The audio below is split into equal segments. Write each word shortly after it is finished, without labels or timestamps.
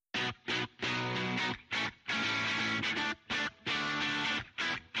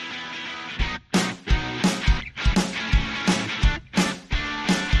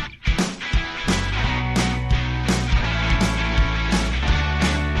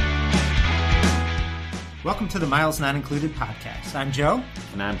Welcome to the Miles Not Included podcast. I'm Joe.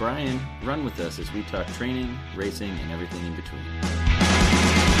 And I'm Brian. Run with us as we talk training, racing, and everything in between.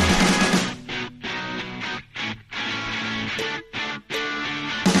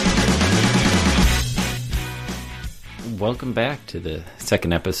 Welcome back to the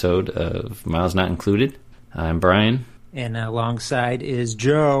second episode of Miles Not Included. I'm Brian. And alongside is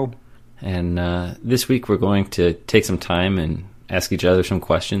Joe. And this week we're going to take some time and ask each other some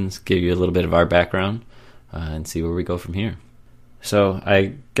questions, give you a little bit of our background, and see where we go from here. So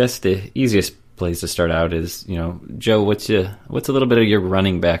I guess the easiest place to start out is, Joe, what's a little bit of your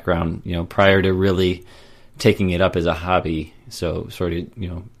running background, prior to really taking it up as a hobby? So sort of,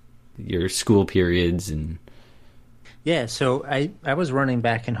 your school periods and... Yeah, so I was running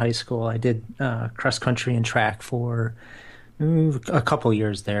back in high school. I did cross country and track for a couple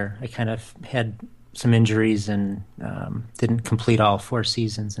years there. I kind of had some injuries and didn't complete all 4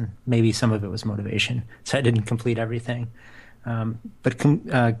 seasons, and maybe some of it was motivation, so I didn't complete everything.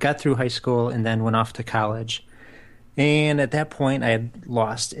 But got through high school and then went off to college. And at that point, I had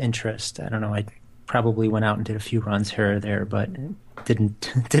lost interest. I don't know, I probably went out and did a few runs here or there, but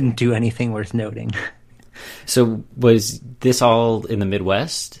didn't do anything worth noting. So was this all in the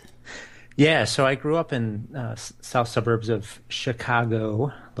Midwest? Yeah, so I grew up in south suburbs of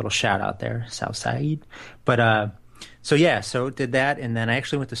Chicago. Little shout out there, South Side. But so did that, and then I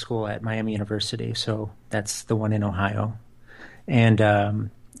actually went to school at Miami University. So that's the one in Ohio, and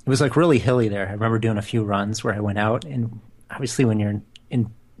it was like really hilly there. I remember doing a few runs where I went out, and obviously when you're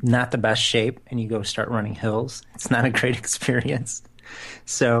in not the best shape and you go start running hills, it's not a great experience.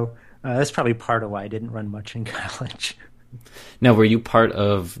 So that's probably part of why I didn't run much in college. Now, were you part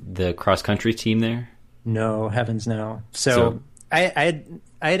of the cross-country team there? No, heavens no. So I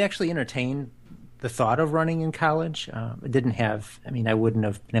had actually entertained the thought of running in college. I wouldn't have been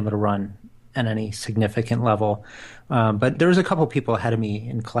able to run at any significant level. But there was a couple people ahead of me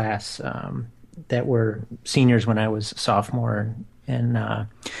in class that were seniors when I was a sophomore, and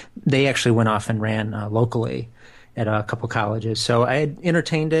they actually went off and ran locally at a couple colleges. So I had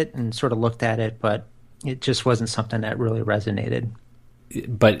entertained it and sort of looked at it, but it just wasn't something that really resonated.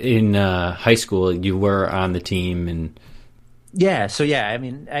 But in high school, you were on the team, and I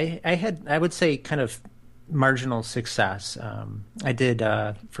would say kind of marginal success. I did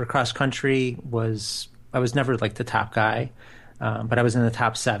for cross country I was never like the top guy, but I was in the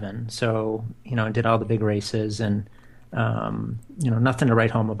top 7. So I did all the big races and nothing to write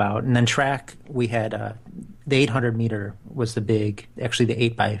home about. And then track, we had the 800 meter was the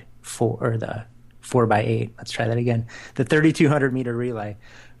 8x4 or the 4x8. Let's try that again. The 3,200 meter relay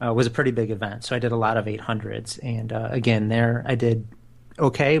was a pretty big event. So I did a lot of 800s. And again, there I did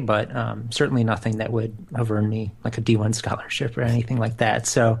okay, but certainly nothing that would have earned me like a D1 scholarship or anything like that.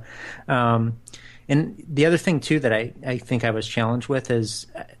 So, and the other thing too that I think I was challenged with is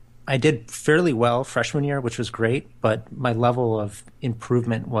I did fairly well freshman year, which was great, but my level of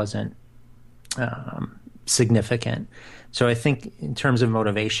improvement wasn't significant. So I think in terms of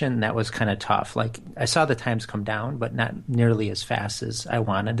motivation, that was kind of tough. Like I saw the times come down, but not nearly as fast as I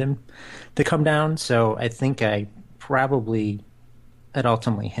wanted them to come down. So I think it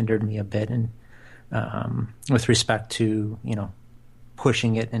ultimately hindered me a bit with respect to,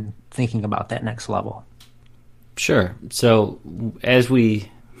 pushing it and thinking about that next level. Sure. So as we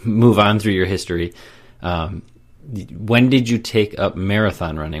move on through your history, when did you take up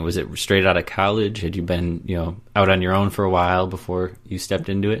marathon running? Was it straight out of college? Had you been, out on your own for a while before you stepped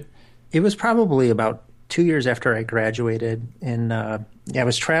into it? It was probably about 2 years after I graduated, and I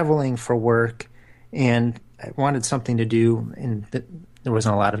was traveling for work, and I wanted something to do, and there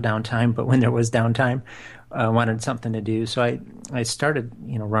wasn't a lot of downtime, but when there was downtime, I wanted something to do. So I started,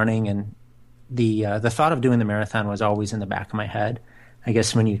 running, and the thought of doing the marathon was always in the back of my head. I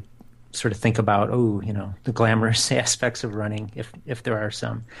guess when you sort of think about, the glamorous aspects of running, if there are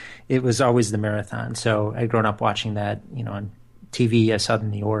some, it was always the marathon. So I'd grown up watching that, on TV. I saw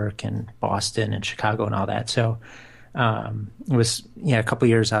New York and Boston and Chicago and all that. So it was, a couple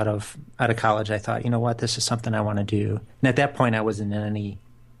years out of college, I thought, this is something I want to do. And at that point I wasn't in any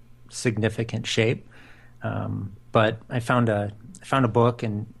significant shape. But I found a book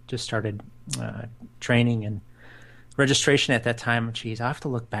and just started training, and registration at that time, I'll have to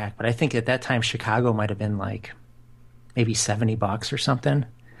look back, but I think at that time Chicago might have been like maybe $70 or something.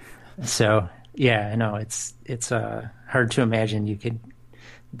 So yeah, I know it's hard to imagine you could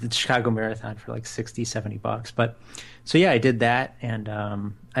the Chicago Marathon for like $60-$70. But so yeah, I did that, and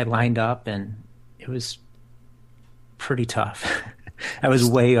I lined up, and it was pretty tough. I was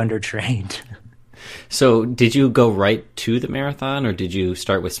way undertrained. So did you go right to the marathon, or did you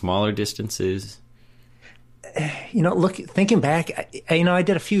start with smaller distances? Thinking back, I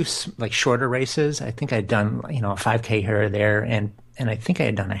did a few like shorter races. I think I'd done, a 5K here or there, and I think I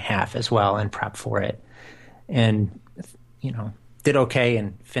had done a half as well and prep for it, and you know, did okay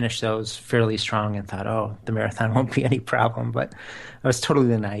and finished those fairly strong and thought, oh, the marathon won't be any problem. But I was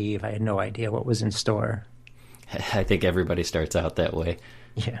totally naive. I had no idea what was in store. I think everybody starts out that way.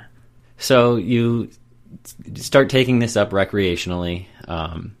 Yeah. So you start taking this up recreationally.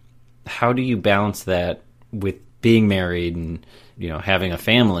 How do you balance that with being married and, having a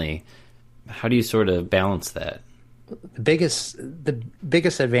family? How do you sort of balance that? The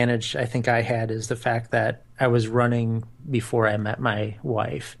biggest advantage I think I had is the fact that I was running before I met my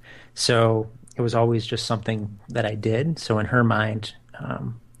wife. So it was always just something that I did. So in her mind,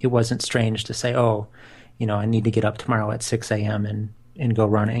 it wasn't strange to say, oh, I need to get up tomorrow at 6 a.m. and go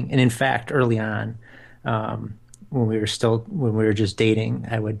running. And in fact, early on, when we were just dating,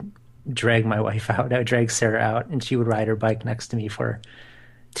 I would drag my wife out. I would drag Sarah out, and she would ride her bike next to me for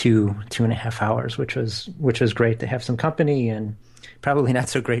 2.5 hours, which was great to have some company, and probably not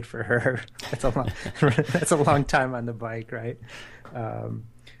so great for her. That's a long time on the bike, right?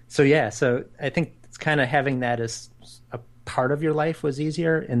 So I think it's kind of having that as a part of your life was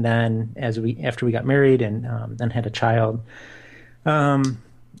easier, and then after we got married and then had a child, I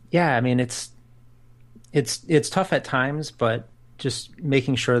mean it's tough at times, but just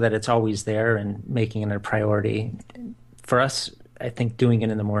making sure that it's always there and making it a priority. For us, I think doing it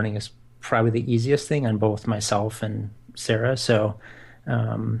in the morning is probably the easiest thing on both myself and Sarah. So,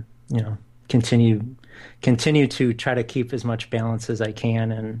 continue to try to keep as much balance as I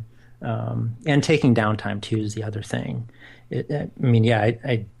can, and taking downtime too is the other thing.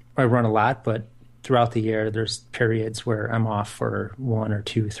 I run a lot, but throughout the year, there's periods where I'm off for 1 or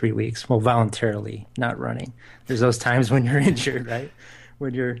 2, 3 weeks. Well, voluntarily not running. There's those times when you're injured, right?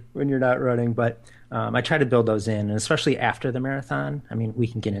 When you're not running, but I try to build those in, and especially after the marathon. I mean, we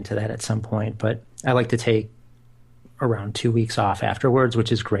can get into that at some point, but I like to take around 2 weeks off afterwards,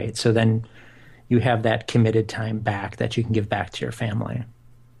 which is great. So then you have that committed time back that you can give back to your family.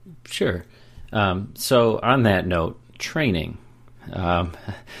 Sure. So on that note, training.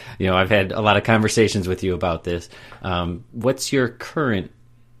 I've had a lot of conversations with you about this. What's your current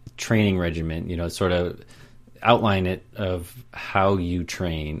training regimen? Sort of outline it of how you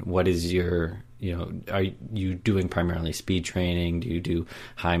train. What is your, are you doing primarily speed training? Do you do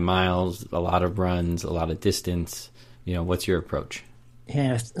high miles, a lot of runs, a lot of distance? What's your approach?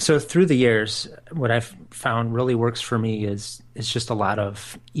 Yeah. So through the years, what I've found really works for me is just a lot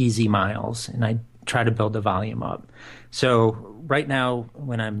of easy miles, and I try to build the volume up. So right now,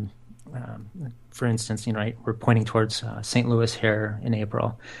 when I'm, for instance, we're pointing towards St. Louis here in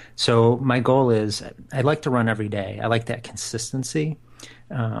April. So my goal is I'd like to run every day. I like that consistency.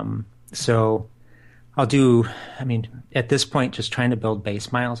 So I'll do, at this point, just trying to build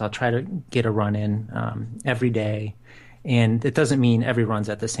base miles. I'll try to get a run in every day. And it doesn't mean every run's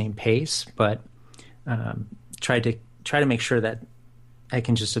at the same pace, but try to make sure that I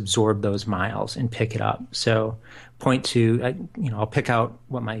can just absorb those miles and pick it up. So I'll pick out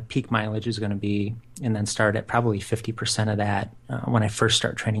what my peak mileage is going to be, and then start at probably 50% of that when I first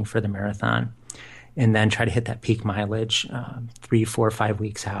start training for the marathon, and then try to hit that peak mileage 3, 4, 5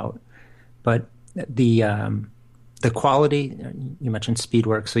 weeks out. But the quality, you mentioned speed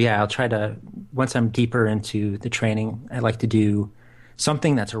work. So yeah, I'll try to, once I'm deeper into the training, I like to do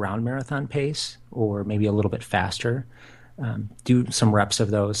something that's around marathon pace or maybe a little bit faster. Do some reps of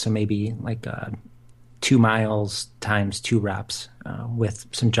those. So maybe like 2 miles times 2 reps with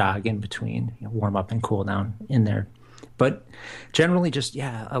some jog in between, warm up and cool down in there. But generally just,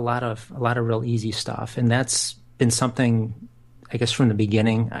 a lot of real easy stuff. And that's been something, I guess, from the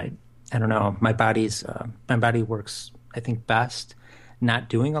beginning. I don't know, my body works, I think, best not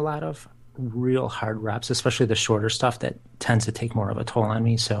doing a lot of real hard reps, especially the shorter stuff that tends to take more of a toll on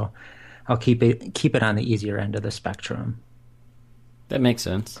me. So I'll keep it on the easier end of the spectrum. That makes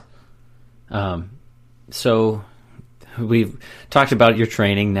sense. So we've talked about your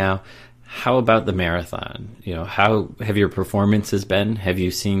training now. How about the marathon? How have your performances been? Have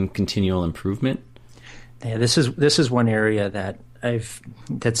you seen continual improvement? Yeah, this is one area that's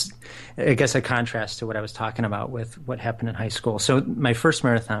I guess a contrast to what I was talking about with what happened in high school. So my first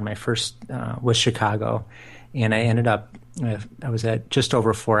marathon, was Chicago, and I was at just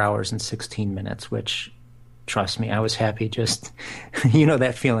over 4 hours and 16 minutes, which, trust me, I was happy. Just,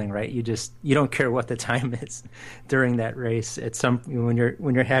 that feeling, right? You don't care what the time is during that race. When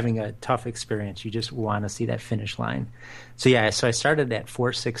you're having a tough experience, you just want to see that finish line. So I started at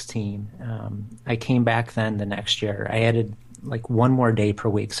 4:16. I came back then the next year. I added like one more day per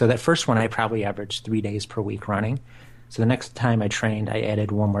week. So that first one, I probably averaged 3 days per week running. So the next time I trained, I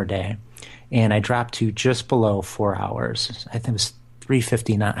added one more day, and I dropped to just below 4 hours. I think it was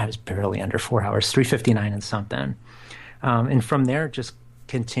 3:59. I was barely under 4 hours, 3:59 and something. And from there, just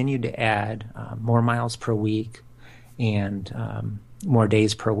continued to add more miles per week and more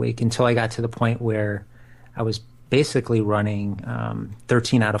days per week until I got to the point where I was basically running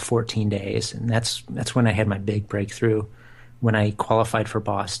 13 out of 14 days. And that's when I had my big breakthrough. When I qualified for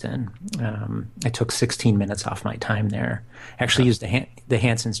Boston, I took 16 minutes off my time there. Actually used the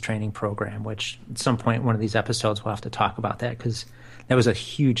Hanson's training program, which at some point, one of these episodes, we'll have to talk about that, because that was a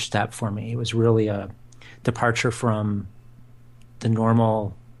huge step for me. It was really a departure from the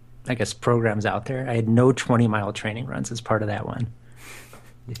normal, I guess, programs out there. I had no 20-mile training runs as part of that one.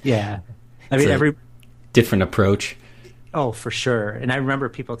 Yeah. I mean, every different approach. Oh, for sure. And I remember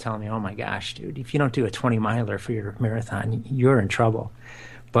people telling me, "Oh my gosh, dude, if you don't do a 20-miler for your marathon, you're in trouble."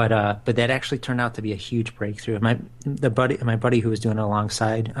 But that actually turned out to be a huge breakthrough. My buddy who was doing it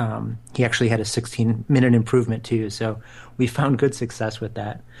alongside, he actually had a 16-minute improvement too. So we found good success with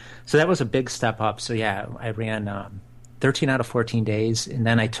that. So that was a big step up. So yeah, I ran 13 out of 14 days, and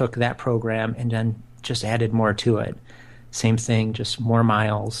then I took that program and then just added more to it. Same thing, just more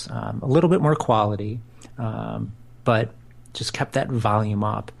miles, a little bit more quality, but just kept that volume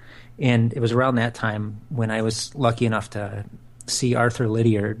up. And it was around that time when I was lucky enough to see Arthur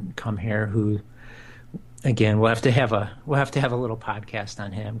Lydiard come here, who, again, we'll have to have a little podcast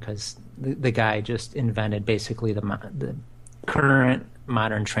on him, because the guy just invented basically the current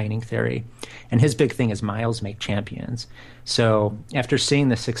modern training theory. And his big thing is miles make champions. So after seeing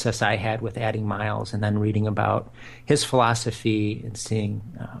the success I had with adding miles, and then reading about his philosophy and seeing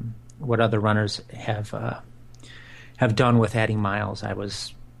what other runners have done with adding miles, I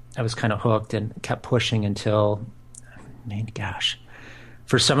was kind of hooked and kept pushing until, gosh,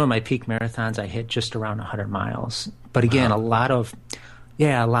 for some of my peak marathons, I hit just around 100 miles. But again, wow. a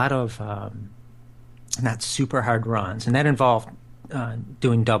lot of not super hard runs, and that involved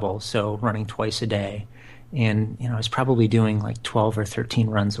doing doubles, so running twice a day. And I was probably doing like 12 or 13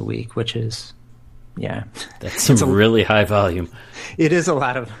 runs a week, which is, yeah, that's some really high volume. It is a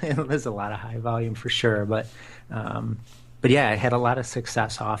lot of high volume for sure, but yeah, I had a lot of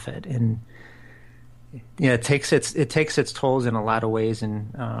success off it, and it takes its tolls in a lot of ways,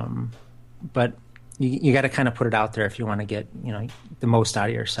 and but you got to kind of put it out there if you want to get the most out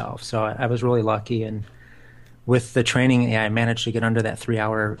of yourself. So I was really lucky, and with the training, I managed to get under that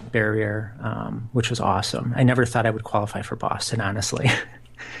 3-hour barrier, which was awesome. I never thought I would qualify for Boston, honestly.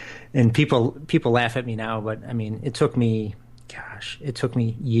 And people laugh at me now, but I mean, it took me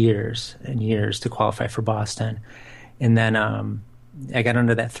years and years to qualify for Boston. And then I got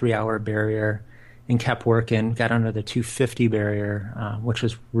under that 3-hour barrier and kept working, got under the 250 barrier, which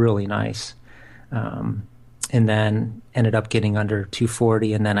was really nice. And then ended up getting under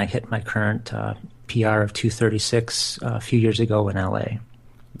 240, and then I hit my current PR of 236 a few years ago in LA.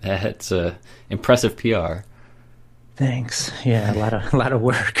 That's a impressive PR. Thanks. Yeah, a lot of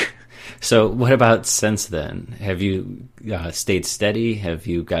work. So what about since then? Have you stayed steady? Have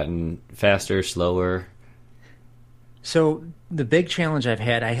you gotten faster, slower? So the big challenge I've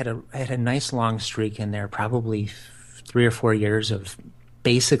had, I had a nice long streak in there, probably 3 or 4 years of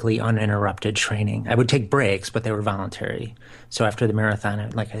basically uninterrupted training. I would take breaks, but they were voluntary. So after the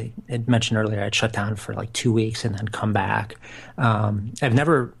marathon, like I had mentioned earlier, I'd shut down for like 2 weeks and then come back. I've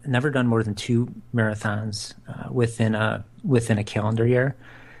never done more than 2 marathons within a calendar year.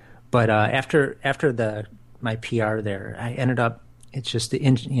 But after my PR there, I ended up, it's just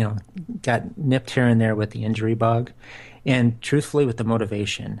got nipped here and there with the injury bug, and truthfully with the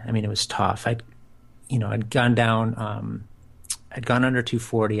motivation. I mean, it was tough. I'd gone down. I'd gone under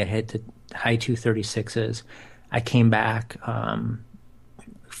 240. I hit the high 236s. I came back a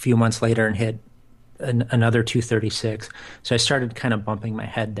few months later and hit another 236. So I started kind of bumping my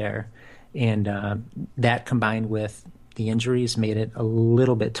head there. And that combined with the injuries made it a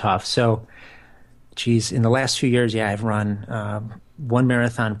little bit tough. So, in the last few years, I've run 1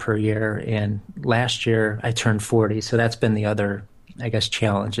 marathon per year. And last year I turned 40. So that's been the other, I guess,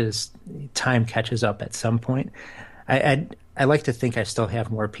 challenge is time catches up at some point. I like to think I still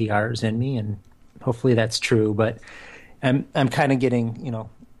have more PRs in me, and hopefully that's true. But I'm kind of getting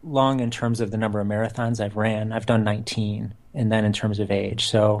long in terms of the number of marathons I've ran. I've done 19, and then in terms of age.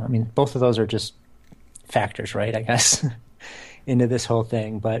 So I mean, both of those are just factors, right? I guess into this whole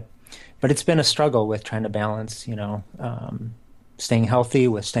thing. But it's been a struggle with trying to balance, staying healthy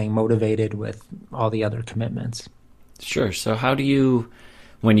with staying motivated with all the other commitments. Sure. So how do you,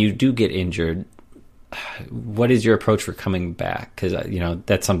 when you do get injured, what is your approach for coming back? Because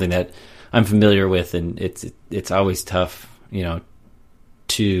that's something that I'm familiar with, and it's always tough,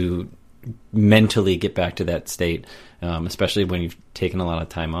 to mentally get back to that state, especially when you've taken a lot of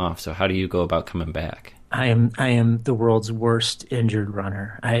time off. So how do you go about coming back? I am the world's worst injured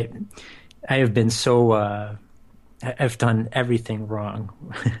runner. I have been so I've done everything wrong,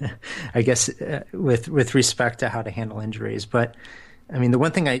 I guess, with respect to how to handle injuries. But I mean, the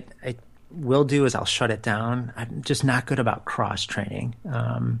one thing I will do is I'll shut it down. I'm just not good about cross training.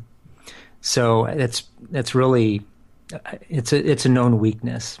 So that's really, it's a known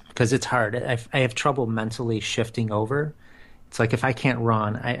weakness because it's hard. I have trouble mentally shifting over. It's like if I can't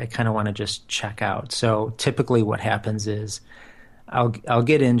run, I kind of want to just check out. So typically what happens is I'll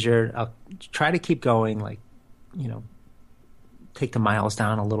get injured. I'll try to keep going, like, take the miles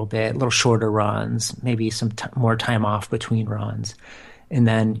down a little shorter runs, maybe some more time off between runs. And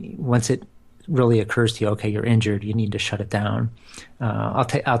then once it really occurs to you, okay, you're injured, you need to shut it down. I'll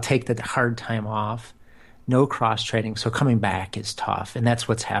take the hard time off, no cross training. So coming back is tough. And that's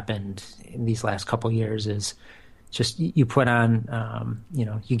what's happened in these last couple of years is just you put on,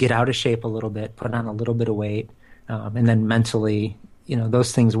 you get out of shape a little bit, put on a little bit of weight, and then mentally,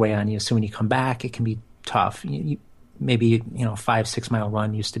 those things weigh on you. So when you come back, it can be tough. Maybe 5-6 mile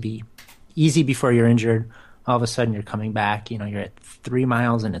run used to be easy before you're injured. All of a sudden you're coming back, you're at 3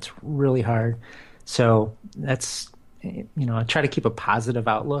 miles and it's really hard. So that's, I try to keep a positive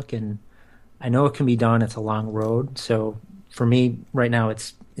outlook, and I know it can be done. It's a long road. So for me right now,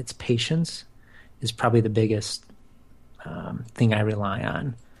 it's patience is probably the biggest thing I rely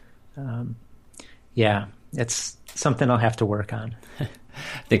on. It's something I'll have to work on. I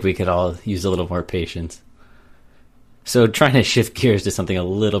think we could all use a little more patience. So trying to shift gears to something a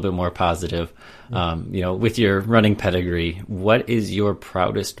little bit more positive, with your running pedigree, what is your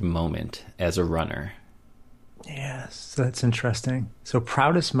proudest moment as a runner? Yes, that's interesting. So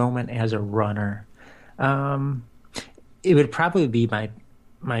proudest moment as a runner, it would probably be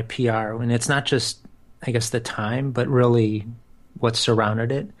my PR, and it's not just, I guess, the time, but really what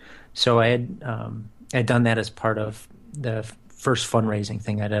surrounded it. So I'd done that as part of the first fundraising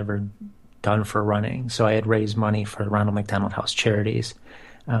thing I'd ever done for running. So I had raised money for Ronald McDonald House Charities.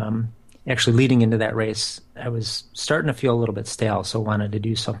 Actually, leading into that race, I was starting to feel a little bit stale, so wanted to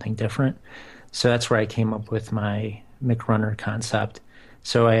do something different. So that's where I came up with my McRunner concept.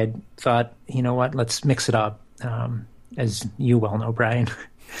 So I had thought, let's mix it up. As you well know, Brian,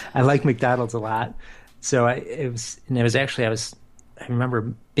 I like McDonald's a lot. So I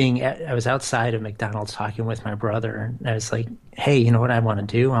remember I was outside of McDonald's talking with my brother, and I was like, hey, you know what I want to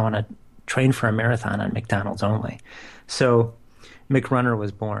do? I want to train for a marathon on McDonald's only. So McRunner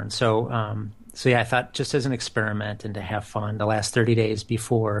was born. So I thought, just as an experiment and to have fun, the last 30 days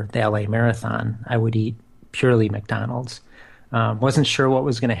before the LA Marathon, I would eat purely McDonald's. Wasn't sure what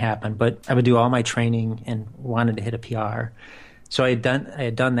was going to happen, but I would do all my training and wanted to hit a PR. So I had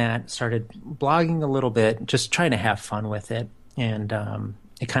done that, started blogging a little bit, just trying to have fun with it. And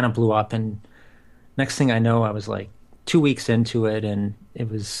it kind of blew up. And next thing I know, I was like 2 weeks into it, and it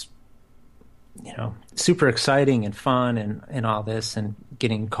was, super exciting and fun and all this, and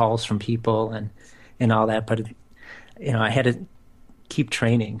getting calls from people and all that. But, I had to keep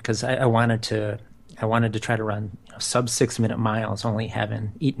training because I wanted to try to run sub 6 minute miles, only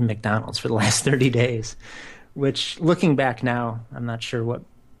having eaten McDonald's for the last 30 days, which, looking back now, I'm not sure what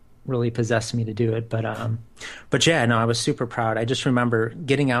really possessed me to do it. But I was super proud. I just remember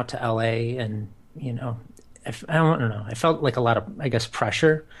getting out to LA, and, I don't know, I felt like a lot of, I guess,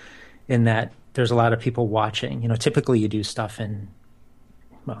 pressure in that there's a lot of people watching. Typically you do stuff I'm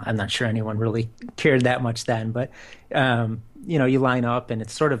not sure anyone really cared that much then, but, you line up and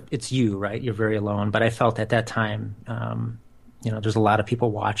it's you, right? You're very alone. But I felt at that time, there's a lot of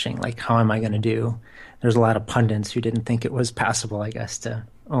people watching, like, how am I going to do? There's a lot of pundits who didn't think it was possible, I guess, to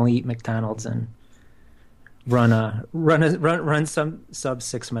only eat McDonald's and run some sub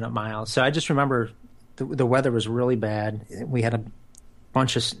 6 minute miles. So I just remember the weather was really bad. We had a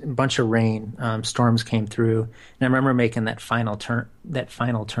bunch of rain, storms came through, and I remember making that final turn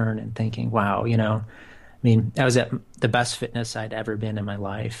and thinking, wow, I was at the best fitness I'd ever been in my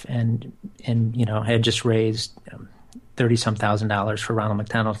life, and I had just raised $30,000 for Ronald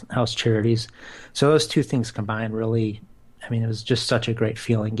McDonald House Charities. So those two things combined really, it was just such a great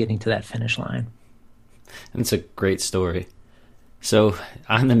feeling getting to that finish line. It's a great story. So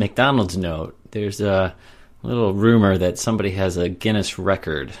on the McDonald's note, there's a little rumor that somebody has a Guinness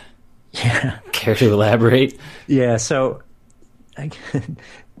record. Yeah. Care to elaborate? Yeah. So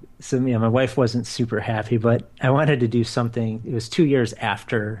So yeah, my wife wasn't super happy, but I wanted to do something. It was 2 years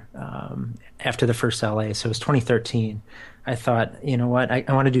after the first LA, so it was 2013. I thought, you know what, I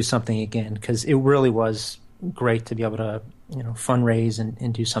want to do something again because it really was great to be able to, fundraise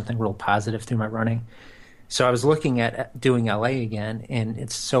and do something real positive through my running. So I was looking at doing LA again, and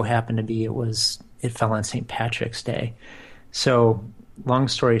it so happened to be it fell on St. Patrick's Day. So long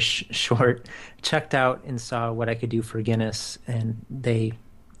story short, checked out and saw what I could do for Guinness, and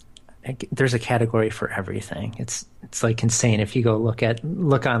there's a category for everything. It's like insane. If you go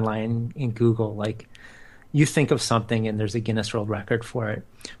look online in Google, like you think of something and there's a Guinness World Record for it.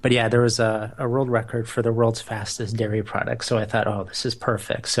 But yeah, there was a world record for the world's fastest dairy product. So I thought, oh, this is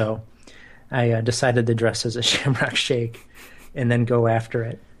perfect. So I decided to dress as a Shamrock Shake and then go after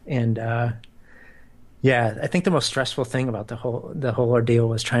it. And yeah, I think the most stressful thing about the whole ordeal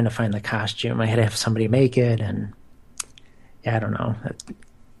was trying to find the costume. I had to have somebody make it, and yeah, I don't know.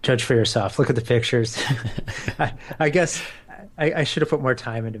 Judge for yourself. Look at the pictures. I guess I should have put more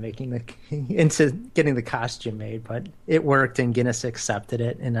time into getting the costume made, but it worked, and Guinness accepted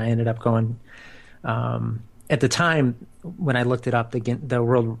it, and I ended up going. At the time when I looked it up,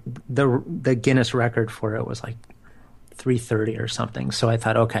 the Guinness record for it was like 3:30 or something. So I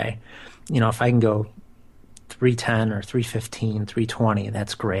thought, okay, if I can go 3:10 or 3:15, 3:20,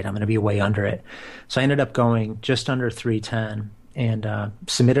 that's great. I'm going to be way under it. So I ended up going just under 3:10 and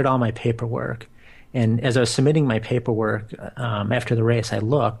submitted all my paperwork. And as I was submitting my paperwork after the race, I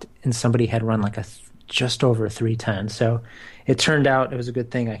looked, and somebody had run like just over 3:10. So it turned out it was a good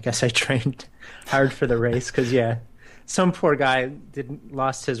thing. I guess I trained hard for the race because, yeah, some poor guy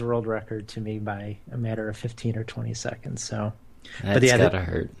lost his world record to me by a matter of 15 or 20 seconds. So that's gotta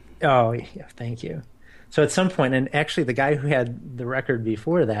hurt. Oh, yeah, thank you. So at some point, and actually the guy who had the record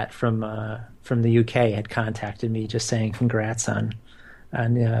before that from the UK had contacted me just saying congrats on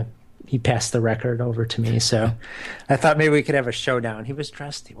he passed the record over to me. So I thought maybe we could have a showdown. He was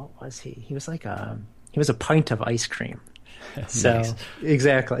dressed, what was he? He was like he was a pint of ice cream. So nice.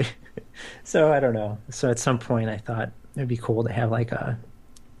 Exactly. So I don't know. So at some point I thought it'd be cool to have like a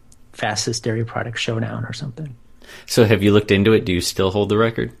fastest dairy product showdown or something. So have you looked into it? Do you still hold the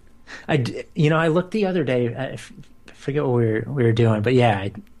record? I looked the other day. I forget what we were doing, but yeah,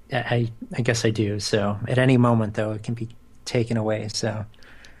 I guess I do. So at any moment, though, it can be taken away. So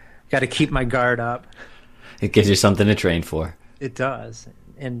got to keep my guard up. It gives you something to train for. It does.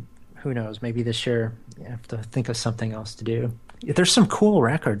 And who knows, maybe this year I have to think of something else to do. There's some cool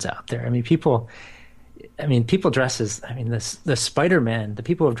records out there. People dress as, the Spider-Man, the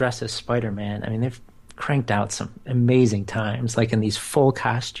people who have dressed as Spider-Man, they've cranked out some amazing times, like in these full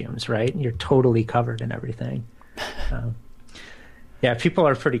costumes, right? You're totally covered in everything. Yeah, people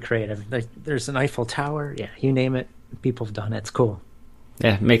are pretty creative. There's an Eiffel Tower. Yeah, you name it, people have done it. It's cool.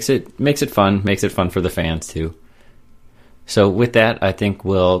 Yeah, makes it fun. Makes it fun for the fans too. So with that, I think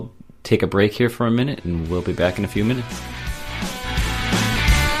we'll take a break here for a minute, and we'll be back in a few minutes.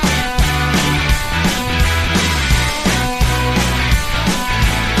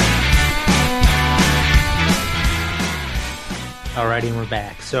 Alrighty, and we're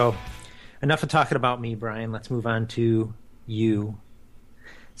back. So enough of talking about me, Brian. Let's move on to you.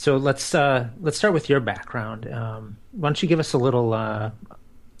 So let's start with your background. Why don't you give us a little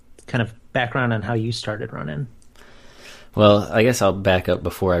kind of background on how you started running? Well, I guess I'll back up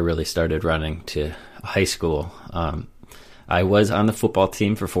before I really started running to high school. I was on the football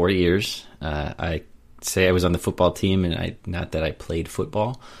team for 4 years. I say I was on the football team, and not that I played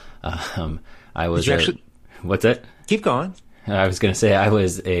football. I was. What's that? Keep going. I was going to say I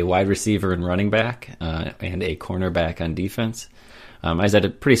was a wide receiver and running back and a cornerback on defense. I was at a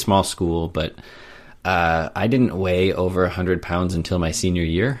pretty small school, but I didn't weigh over 100 pounds until my senior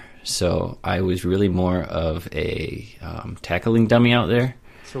year. So I was really more of a tackling dummy out there.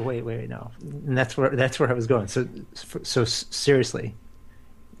 So wait, no. And that's where I was going. So seriously,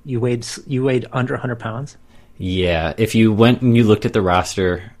 you weighed under 100 pounds? Yeah, if you went and you looked at the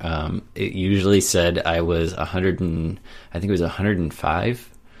roster, it usually said I was 105.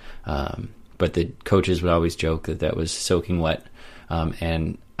 But the coaches would always joke that was soaking wet.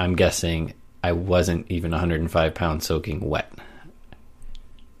 And I'm guessing I wasn't even 105 pounds soaking wet.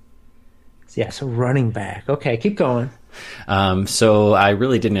 Yeah, so running back. Okay, keep going. So I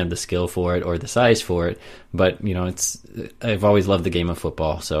really didn't have the skill for it or the size for it, but I've always loved the game of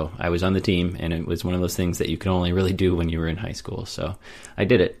football. So I was on the team, and it was one of those things that you can only really do when you were in high school. So I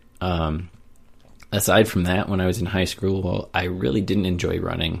did it. Aside from that, when I was in high school, I really didn't enjoy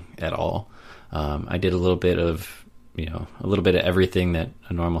running at all. I did a little bit of everything that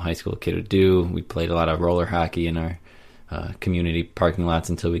a normal high school kid would do. We played a lot of roller hockey in our community parking lots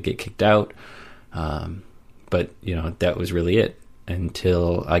until we get kicked out. But, that was really it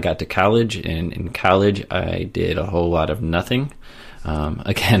until I got to college. And in college, I did a whole lot of nothing.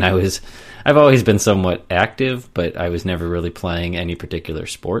 Again, I've always been somewhat active, but I was never really playing any particular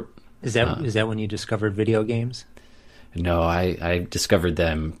sport. Is that when you discovered video games? No, I discovered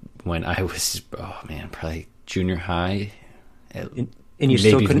them when I was, probably junior high. And you maybe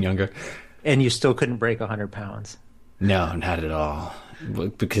still even younger. And you still couldn't break 100 pounds? No, not at all.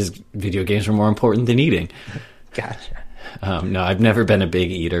 Because video games were more important than eating. Gotcha. No, I've never been a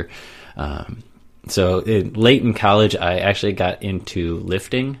big eater. Late in college, I actually got into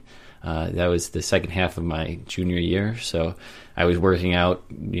lifting. That was the second half of my junior year. So I was working out,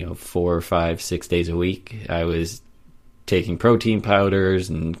 4, 5, 6 days a week. I was taking protein powders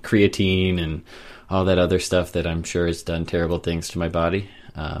and creatine and all that other stuff that I'm sure has done terrible things to my body.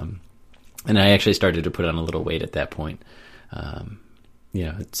 And I actually started to put on a little weight at that point.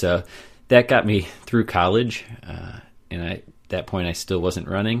 So that got me through college. And at that point, I still wasn't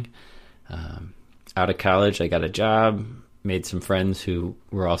running. Out of college, I got a job, made some friends who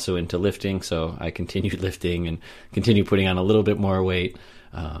were also into lifting. So I continued lifting and continued putting on a little bit more weight.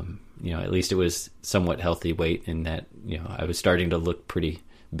 At least it was somewhat healthy weight in that, I was starting to look pretty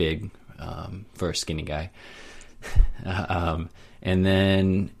big for a skinny guy. And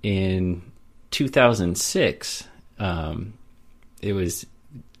then in 2006, it was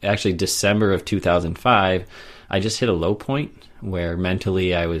actually December of 2005, I just hit a low point where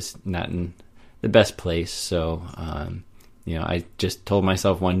mentally I was not in the best place. So, I just told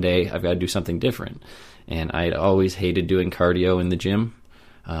myself one day I've got to do something different. And I'd always hated doing cardio in the gym.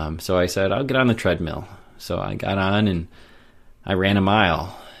 So I said, I'll get on the treadmill. So I got on and I ran a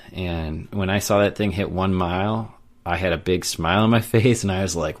mile. And when I saw that thing hit 1 mile, I had a big smile on my face and I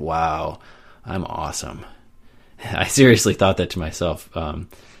was like, wow, I'm awesome. I seriously thought that to myself.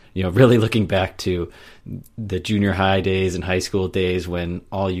 Really looking back to the junior high days and high school days when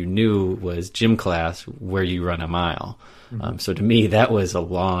all you knew was gym class where you run a mile. Mm-hmm. So to me, that was a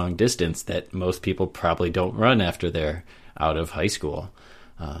long distance that most people probably don't run after they're out of high school.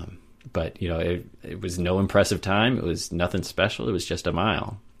 But it was no impressive time. It was nothing special. It was just a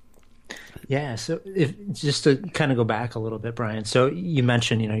mile. Yeah. So just to kind of go back a little bit, Brian, so you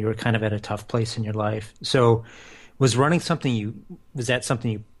mentioned, you were kind of at a tough place in your life. So was running was that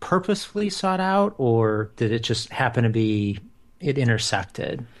something you purposefully sought out, or did it just happen to be, it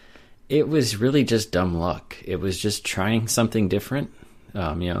intersected? It was really just dumb luck. It was just trying something different,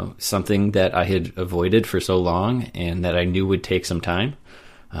 something that I had avoided for so long and that I knew would take some time.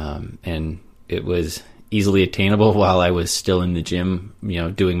 And it was easily attainable while I was still in the gym,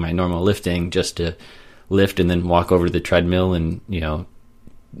 doing my normal lifting, just to lift and then walk over to the treadmill and,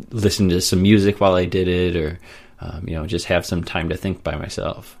 listen to some music while I did it, or, just have some time to think by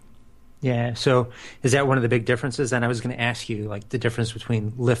myself. Yeah. So is that one of the big differences? And I was going to ask you, like, the difference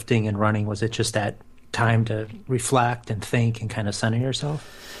between lifting and running. Was it just that time to reflect and think and kind of center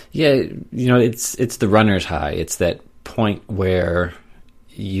yourself? Yeah. It's the runner's high. It's that point where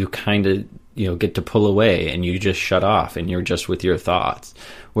you kind of, get to pull away and you just shut off and you're just with your thoughts.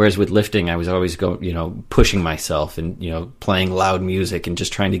 Whereas with lifting, I was always pushing myself and, playing loud music and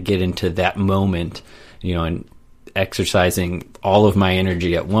just trying to get into that moment, and exercising all of my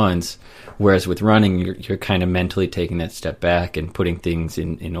energy at once. Whereas with running, you're kind of mentally taking that step back and putting things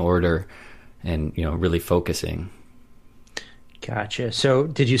in order and, really focusing. Gotcha. So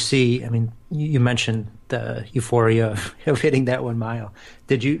did you see, you mentioned the euphoria of hitting that 1 mile.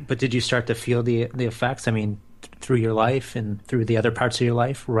 Did you start to feel the effects, through your life and through the other parts of your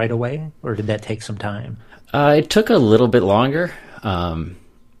life right away? Or did that take some time? It took a little bit longer,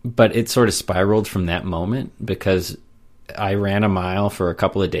 but it sort of spiraled from that moment because I ran a mile for a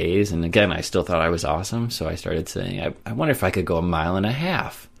couple of days. And again, I still thought I was awesome. So I started saying, I wonder if I could go 1.5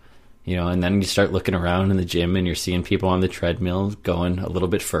 miles. And then you start looking around in the gym and you're seeing people on the treadmill going a little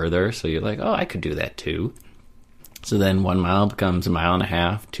bit further. So you're like, oh, I could do that too. So then 1 mile becomes 1.5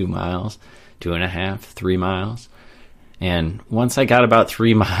 miles, 2 miles, 2.5, 3 miles. And once I got about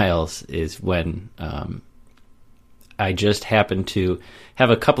 3 miles is when I just happened to have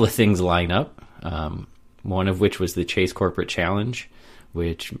a couple of things line up. One of which was the Chase Corporate Challenge,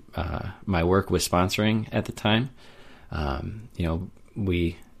 which my work was sponsoring at the time.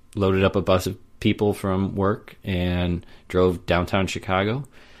 We loaded up a bus of people from work and drove downtown Chicago.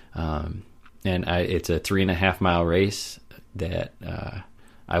 And it's a 3.5 mile race that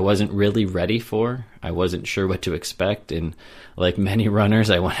I wasn't really ready for. I wasn't sure what to expect. And like many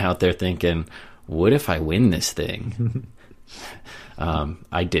runners, I went out there thinking, what if I win this thing?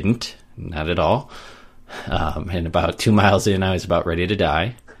 I didn't, not at all. And about 2 miles in, I was about ready to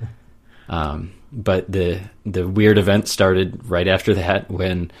die. But the weird event started right after that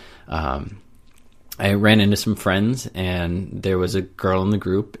when I ran into some friends, and there was a girl in the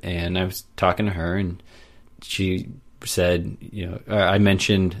group, and I was talking to her, and she said, I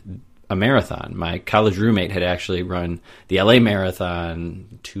mentioned a marathon. My college roommate had actually run the LA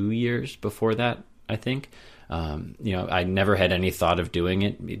Marathon 2 years before that, I think. I never had any thought of doing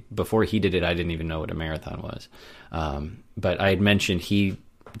it. Before he did it, I didn't even know what a marathon was. But I had mentioned he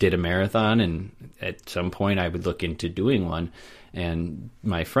did a marathon, and at some point I would look into doing one. And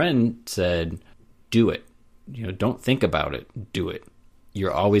my friend said, do it. Don't think about it. Do it.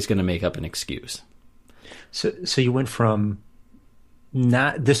 You're always going to make up an excuse. So you went from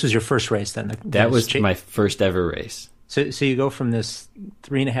this was your first race then? That was my first ever race. So you go from this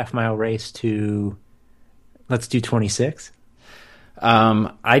 3.5 mile race to let's do 26?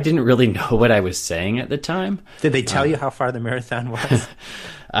 I didn't really know what I was saying at the time. Did they tell you how far the marathon was?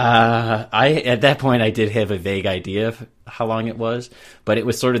 At that point I did have a vague idea of how long it was, but it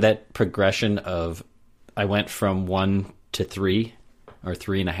was sort of that progression of I went from 1 to 3 or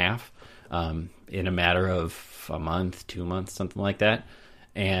 3.5 in a matter of a month, 2 months, something like that.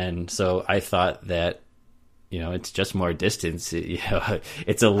 And so I thought that it's just more distance.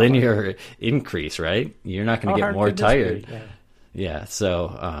 It's a linear increase, right? You're not going to get more tired. Yeah.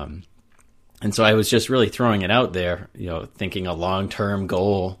 So, and so I was just really throwing it out there, thinking a long-term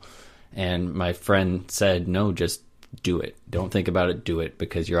goal. And my friend said, no, just do it. Don't think about it. Do it,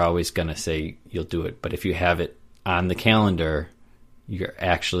 because you're always going to say you'll do it. But if you have it on the calendar, you're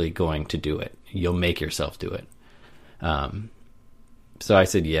actually going to do it. You'll make yourself do it. So I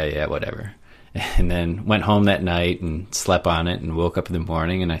said, yeah, whatever. And then went home that night and slept on it and woke up in the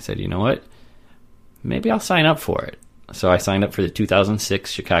morning, and I said, you know what? Maybe I'll sign up for it. So I signed up for the 2006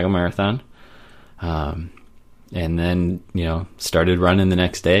 Chicago Marathon. And then, started running the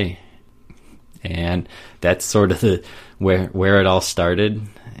next day. And that's sort of where it all started.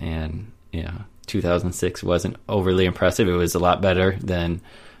 And, 2006 wasn't overly impressive. It was a lot better than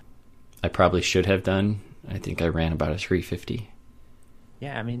I probably should have done. I think I ran about a 3:50.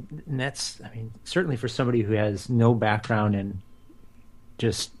 Yeah, certainly for somebody who has no background and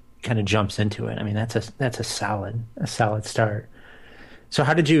just kind of jumps into it. That's a solid start. So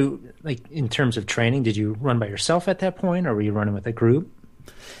how did you, in terms of training, did you run by yourself at that point, or were you running with a group?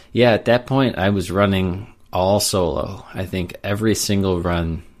 Yeah, at that point I was running all solo. I think every single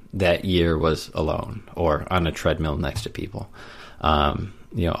run that year was alone or on a treadmill next to people.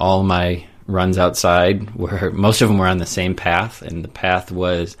 All my runs outside most of them were on the same path, and the path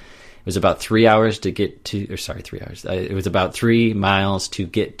was about 3 hours to get to, or sorry, 3 hours. It was about 3 miles to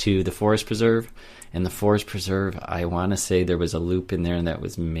get to the Forest Preserve. And the Forest Preserve, I want to say there was a loop in there, and that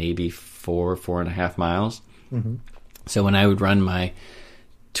was maybe 4.5 miles. Mm-hmm. So when I would run my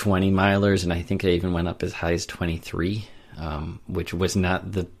 20 milers, and I think I even went up as high as 23, which was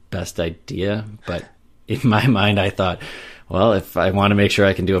not the best idea, but in my mind I thought, well, if I want to make sure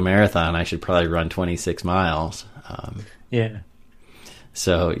I can do a marathon, I should probably run 26 miles. Yeah.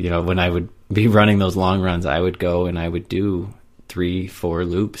 So, when I would be running those long runs, I would go and I would do 3-4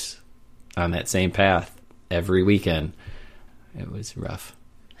 loops on that same path every weekend. It was rough,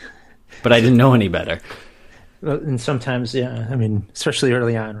 but I didn't know any better. Well, and sometimes, especially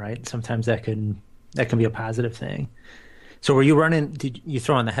early on, right? Sometimes that can be a positive thing. So were you running, did you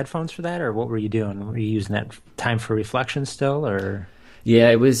throw on the headphones for that, or what were you doing? Were you using that time for reflection still, or?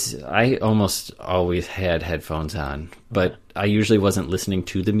 Yeah, I almost always had headphones on, but I usually wasn't listening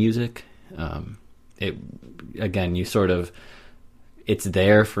to the music. It's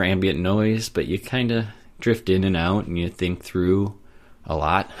there for ambient noise, but you kind of drift in and out, and you think through a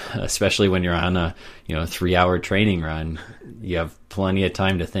lot, especially when you're on a 3-hour training run. You have plenty of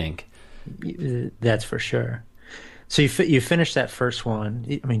time to think. That's for sure. So you finished that first one.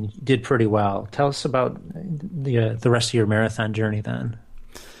 You did pretty well. Tell us about the rest of your marathon journey then.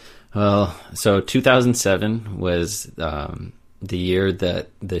 Well, so 2007 was the year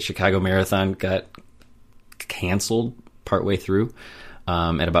that the Chicago Marathon got canceled partway through.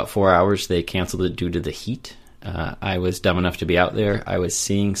 At about 4 hours, they canceled it due to the heat. I was dumb enough to be out there. I was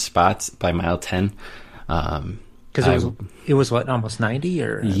seeing spots by mile 10. Because it was what, almost 90?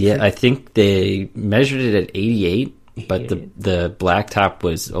 Or yeah, I think they measured it at 88. But the blacktop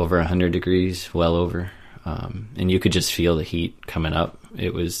was over 100 degrees, well over, and you could just feel the heat coming up.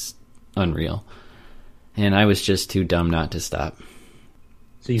 It was unreal, and I was just too dumb not to stop.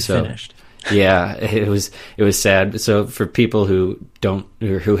 So you finished. Yeah, it was sad. So for people who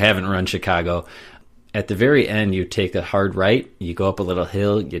haven't run Chicago, at the very end, you take a hard right, you go up a little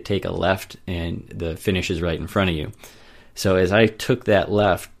hill, you take a left, and the finish is right in front of you. So as I took that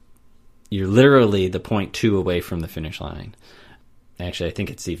left, you're literally the 0.2 away from the finish line. Actually, I think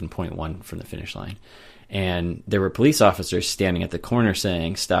it's even 0.1 from the finish line. And there were police officers standing at the corner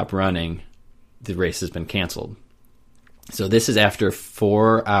saying, "Stop running. The race has been canceled." So this is after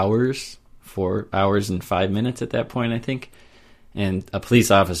 4 hours and 5 minutes at that point, I think. And a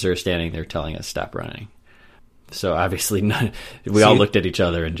police officer standing there telling us, "Stop running." So obviously, we all looked at each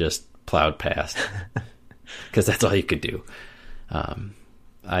other and just plowed past because that's all you could do.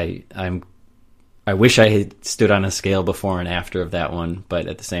 I wish I had stood on a scale before and after of that one, but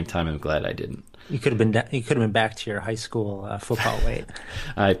at the same time, I'm glad I didn't. You could have been back to your high school football weight.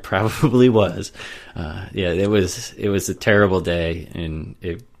 I probably was. Yeah, it was a terrible day, and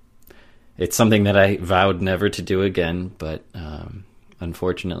it's something that I vowed never to do again. But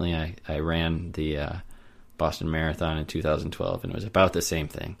unfortunately, I ran the Boston Marathon in 2012, and it was about the same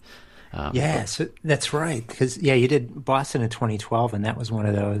thing. So that's right. Because you did Boston in 2012, and that was one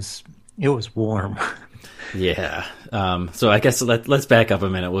of those. It was warm. Yeah. So I guess let's back up a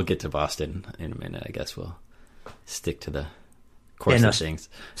minute. We'll get to Boston in a minute. I guess we'll stick to the course of things.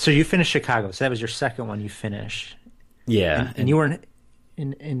 So you finished Chicago. So that was your second one you finished. Yeah. And you weren't,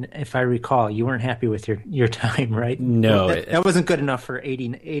 and if I recall, you weren't happy with your time, right? No. That wasn't good enough for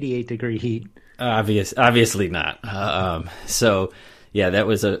 88-degree heat. Obviously not. So, yeah, that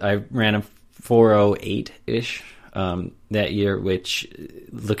was I ran a 4:08-ish. That year, which,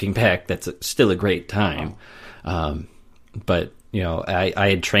 looking back, that's still a great time. But, I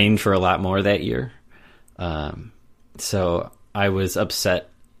had trained for a lot more that year. So I was upset,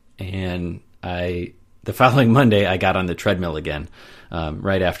 and the following Monday, I got on the treadmill again,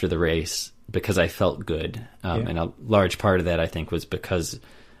 right after the race, because I felt good. And a large part of that, I think, was because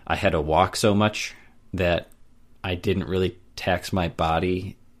I had to walk so much that I didn't really tax my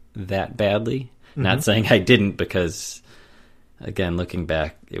body that badly. Mm-hmm. Not saying I didn't, because, again, looking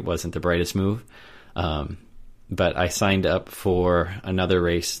back, it wasn't the brightest move. But I signed up for another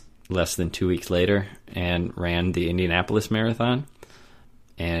race less than 2 weeks later and ran the Indianapolis Marathon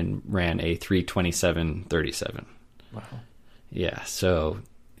and ran a 3:27:37. Wow. Yeah, so,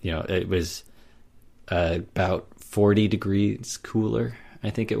 it was about 40 degrees cooler, I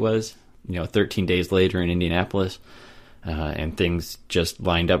think it was, 13 days later in Indianapolis. And things just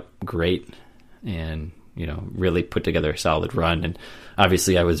lined up great. And, really put together a solid run. And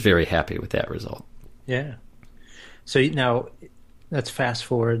obviously I was very happy with that result. Yeah. So now let's fast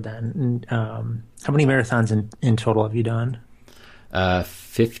forward then. How many marathons in total have you done?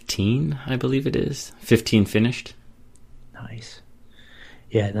 15, I believe it is. 15 finished. Nice.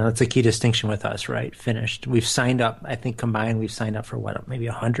 Yeah, now that's a key distinction with us, right? Finished. We've signed up, I think combined, we've signed up for what, maybe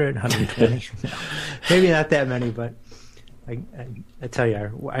 100, 120? No, maybe not that many, but I tell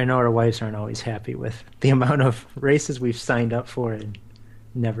you, I know our wives aren't always happy with the amount of races we've signed up for and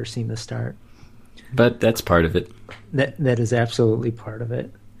never seen the start. But that's part of it. That is absolutely part of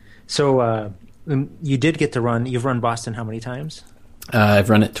it. So you did get to run. You've run Boston how many times? I've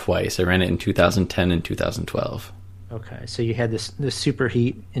run it twice. I ran it in 2010 and 2012. Okay, so you had this super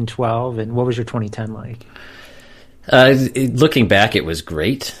heat in 12, and what was your 2010 like? Looking back, it was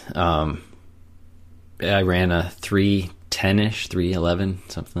great. I ran a 3:10-ish, 3:11,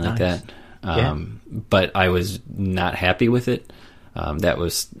 something like nice. that. But I was not happy with it. That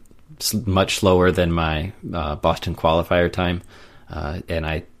was much slower than my Boston qualifier time, and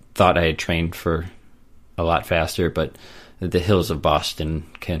I thought I had trained for a lot faster, but the hills of Boston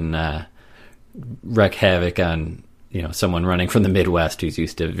can wreak havoc on someone running from the Midwest who's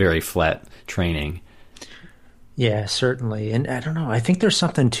used to very flat training. Yeah, certainly. And I don't know, I think there's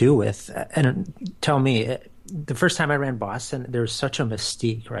something too with, and tell me, the first time I ran Boston, there's such a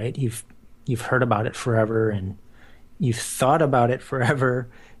mystique, right? You've heard about it forever, and you've thought about it forever,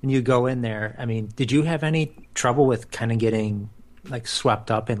 and you go in there. I mean, did you have any trouble with kind of getting like swept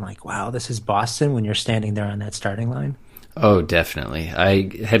up in like, wow, this is Boston, when you're standing there on that starting line? Oh, definitely.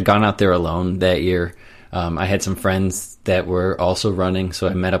 I had gone out there alone that year. I had some friends that were also running, so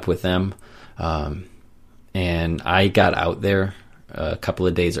I met up with them. And I got out there a couple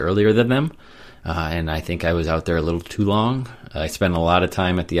of days earlier than them. And I think I was out there a little too long. I spent a lot of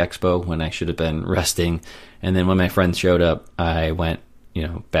time at the expo when I should have been resting. And then when my friends showed up, I went,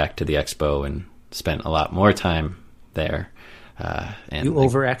 back to the expo and spent a lot more time there. And you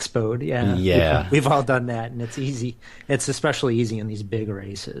over-expoed, yeah. Yeah. We've all done that, and it's easy. It's especially easy in these big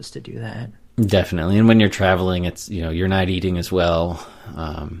races to do that. Definitely. And when you're traveling, it's, you're not eating as well.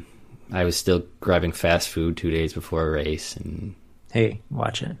 I was still grabbing fast food 2 days before a race. And hey,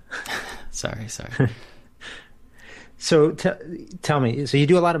 watch it. Sorry. So tell me, so you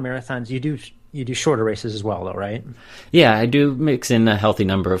do a lot of marathons. You do shorter races as well, though, right? Yeah, I do mix in a healthy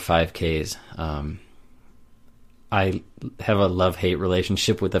number of 5Ks. I have a love-hate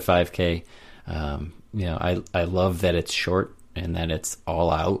relationship with the 5K. I love that it's short and that it's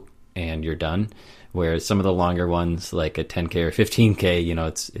all out and you're done. Whereas some of the longer ones, like a 10K or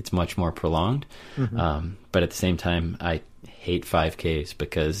 15K, it's much more prolonged. Mm-hmm. But at the same time, I hate 5Ks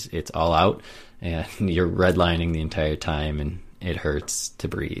because it's all out and you're redlining the entire time and it hurts to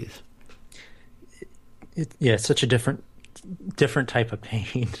breathe. It's such a different type of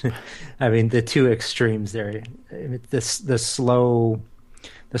pain. I mean, the two extremes there. The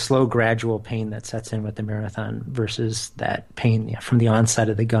slow gradual pain that sets in with the marathon versus that pain from the onset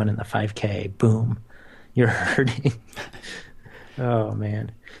of the gun in the 5K. Boom, you're hurting. Oh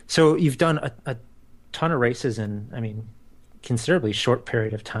man! So you've done a ton of races in, I mean, considerably short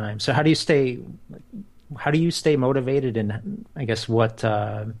period of time. So how do you stay motivated? And I guess what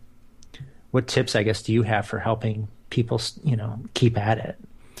tips, I guess, do you have for helping people, keep at it?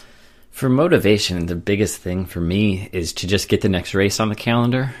 For motivation, the biggest thing for me is to just get the next race on the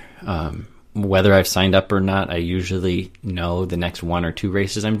calendar. Whether I've signed up or not, I usually know the next 1 or 2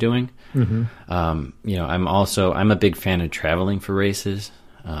 races I'm doing. Mm-hmm. I'm a big fan of traveling for races.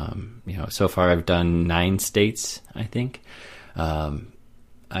 So far I've done 9 states, I think. I'm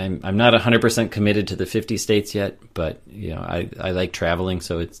not 100% committed to the 50 states yet, but I like traveling,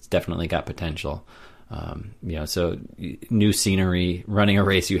 so it's definitely got potential. So new scenery, running a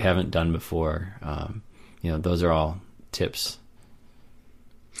race you haven't done before, those are all tips.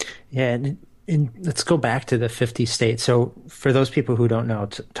 Yeah, and let's go back to the 50 states. So for those people who don't know,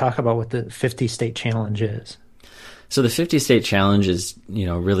 talk about what the 50 state challenge is. So the 50 state challenge is,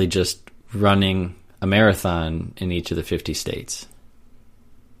 really just running a marathon in each of the 50 states.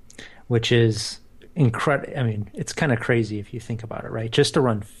 Which is incredible. I mean, it's kind of crazy if you think about it, right? Just to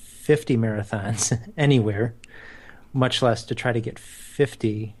run 50 marathons anywhere, much less to try to get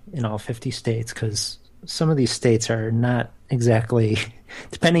 50 in all 50 states, because some of these states are not exactly,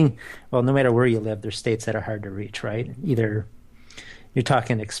 no matter where you live, there's states that are hard to reach, right? Either you're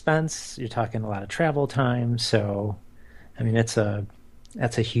talking expense, you're talking a lot of travel time. So, I mean, that's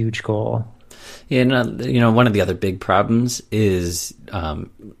a huge goal. Yeah, one of the other big problems is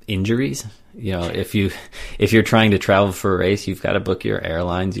injuries. If you're trying to travel for a race, you've got to book your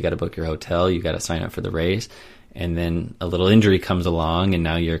airlines, you got to book your hotel, you got to sign up for the race, and then a little injury comes along, and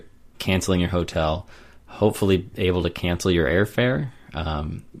now you're canceling your hotel, hopefully able to cancel your airfare,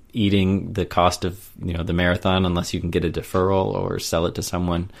 eating the cost of the marathon unless you can get a deferral or sell it to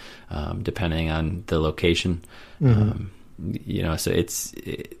someone, depending on the location. Mm-hmm. So it's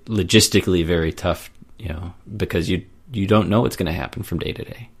logistically very tough, because you don't know what's going to happen from day to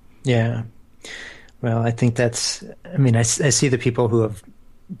day. Yeah. Well, I think I see the people who have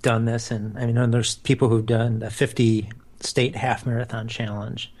done this, and I mean, there's people who've done the 50 state half marathon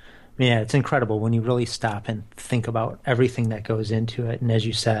challenge. I mean, yeah, it's incredible when you really stop and think about everything that goes into it. And as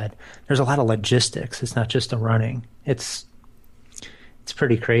you said, there's a lot of logistics. It's not just the running. It's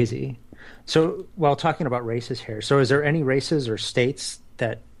pretty crazy. So while talking about races here, so is there any races or states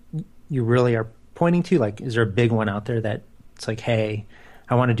that you really are pointing to? Like, is there a big one out there that it's like, hey,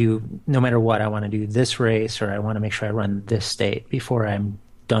 I want to do, no matter what, I want to do this race, or I want to make sure I run this state before I'm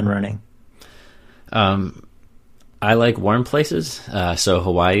done running? I like warm places. So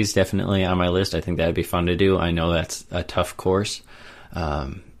Hawaii's definitely on my list. I think that'd be fun to do. I know that's a tough course.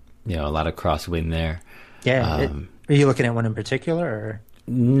 A lot of crosswind there. Yeah. Are you looking at one in particular, or?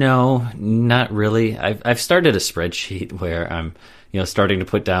 No, not really. I've started a spreadsheet where I'm, starting to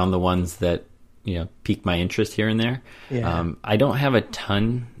put down the ones that, pique my interest here and there. Yeah. I don't have a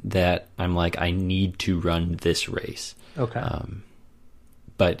ton that I'm like, I need to run this race. Okay.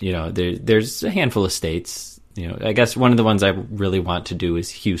 But there's a handful of states. I guess one of the ones I really want to do is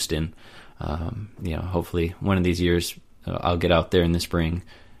Houston. Hopefully one of these years I'll get out there in the spring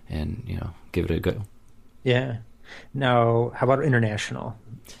and give it a go. Yeah. Now, how about international?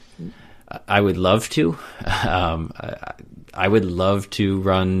 I would love to. I would love to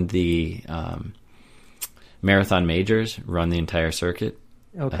run the marathon majors, run the entire circuit.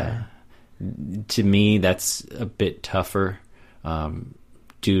 Okay. To me, that's a bit tougher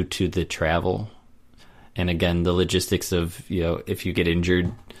due to the travel. And again, the logistics of, if you get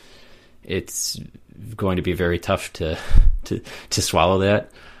injured, it's going to be very tough to swallow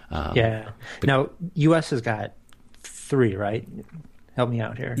that. Yeah. Now, U.S. has got 3, right? Help me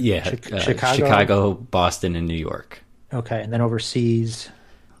out here. Yeah. Chicago, Boston, and New York. Okay. And then overseas?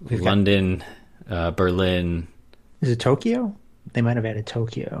 London, Berlin. Is it Tokyo? They might have added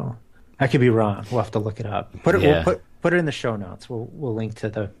Tokyo. I could be wrong. We'll have to look it up. Yeah. We'll put it in the show notes. We'll link to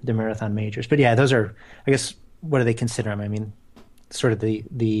the marathon majors. But yeah, those are, I guess, what do they consider them? I mean, sort of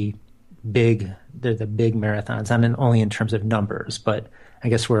the big, they're the big marathons, not only in terms of numbers, but I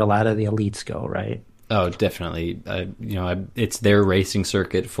guess where a lot of the elites go, right? Oh, definitely. It's their racing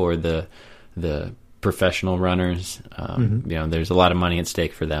circuit for the professional runners. There's a lot of money at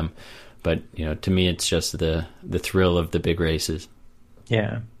stake for them, but to me, it's just the thrill of the big races.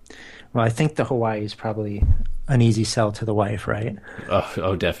 Yeah. Well, I think the Hawaii is probably an easy sell to the wife, right?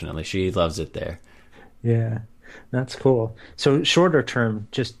 Oh, definitely. She loves it there. Yeah, that's cool. So shorter term,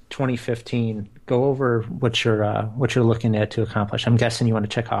 just 2015. Go over what you're looking at to accomplish. I'm guessing you want to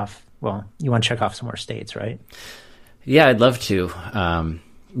check off. Well, you want to check off some more states, right? Yeah, I'd love to.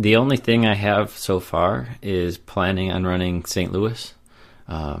 The only thing I have so far is planning on running St. Louis.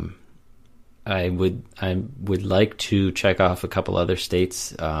 I would like to check off a couple other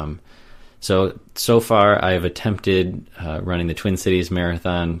states. So far, I've attempted running the Twin Cities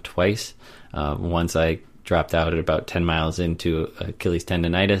Marathon twice. Once I dropped out at about 10 miles into Achilles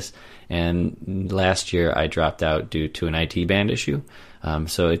tendonitis, and last year I dropped out due to an IT band issue.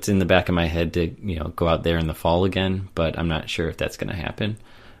 So it's in the back of my head to go out there in the fall again, but I'm not sure if that's going to happen.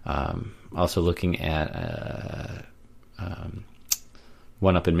 Also looking at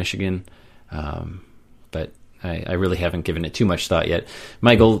one up in Michigan, but I really haven't given it too much thought yet.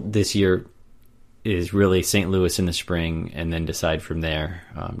 My goal this year is really St. Louis in the spring, and then decide from there,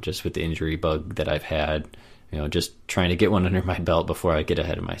 just with the injury bug that I've had, just trying to get one under my belt before I get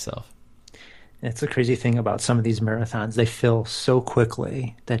ahead of myself. It's the crazy thing about some of these marathons. They fill so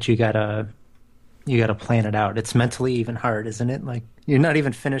quickly that you gotta plan it out. It's mentally even hard, isn't it? Like, you're not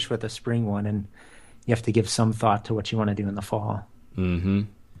even finished with a spring one, and you have to give some thought to what you want to do in the fall. Mm-hmm.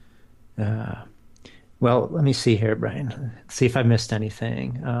 Well, let me see here, Brian. Let's see if I missed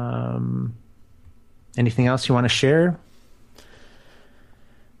anything. Anything else you want to share?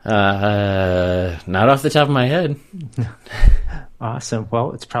 Not off the top of my head. Awesome.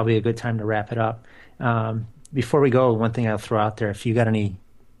 Well, it's probably a good time to wrap it up. Before we go, one thing I'll throw out there, if you got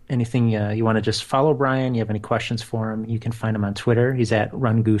anything you want to just follow Brian, you have any questions for him, you can find him on Twitter. He's at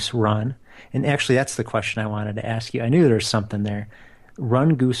Run Goose Run. And actually, that's the question I wanted to ask you. I knew there was something there.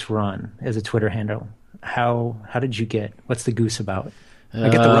 Run Goose Run as a Twitter handle. How did you get? What's the goose about? I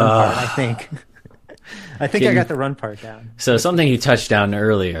get the run part, I think. I got the run part down. So something you touched on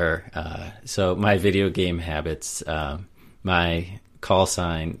earlier. So my video game habits. My call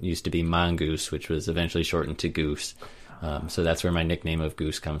sign used to be Mongoose, which was eventually shortened to Goose. So that's where my nickname of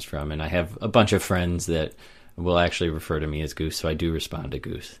Goose comes from. And I have a bunch of friends that will actually refer to me as Goose, so I do respond to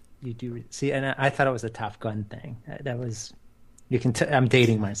Goose. You do see, and I thought it was a Top Gun thing. That was. You can. I'm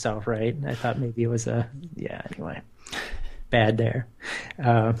dating myself, right? I thought maybe it was Anyway, bad there.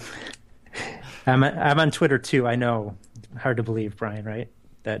 I'm on Twitter too. I know, hard to believe, Brian, right?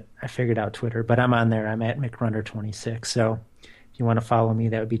 That I figured out Twitter, but I'm on there. I'm at McRunner26. So if you want to follow me,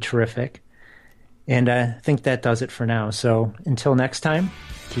 that would be terrific. And I think that does it for now. So until next time,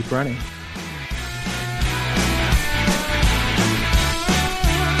 keep running.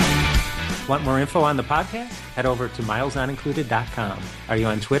 Want more info on the podcast? Head over to milesnotincluded.com. Are you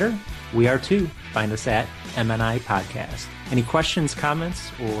on Twitter? We are too. Find us at MNI Podcast. Any questions,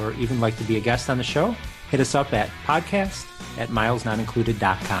 comments, or even like to be a guest on the show? Hit us up at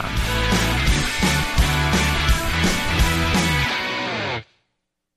podcast@milesnotincluded.com.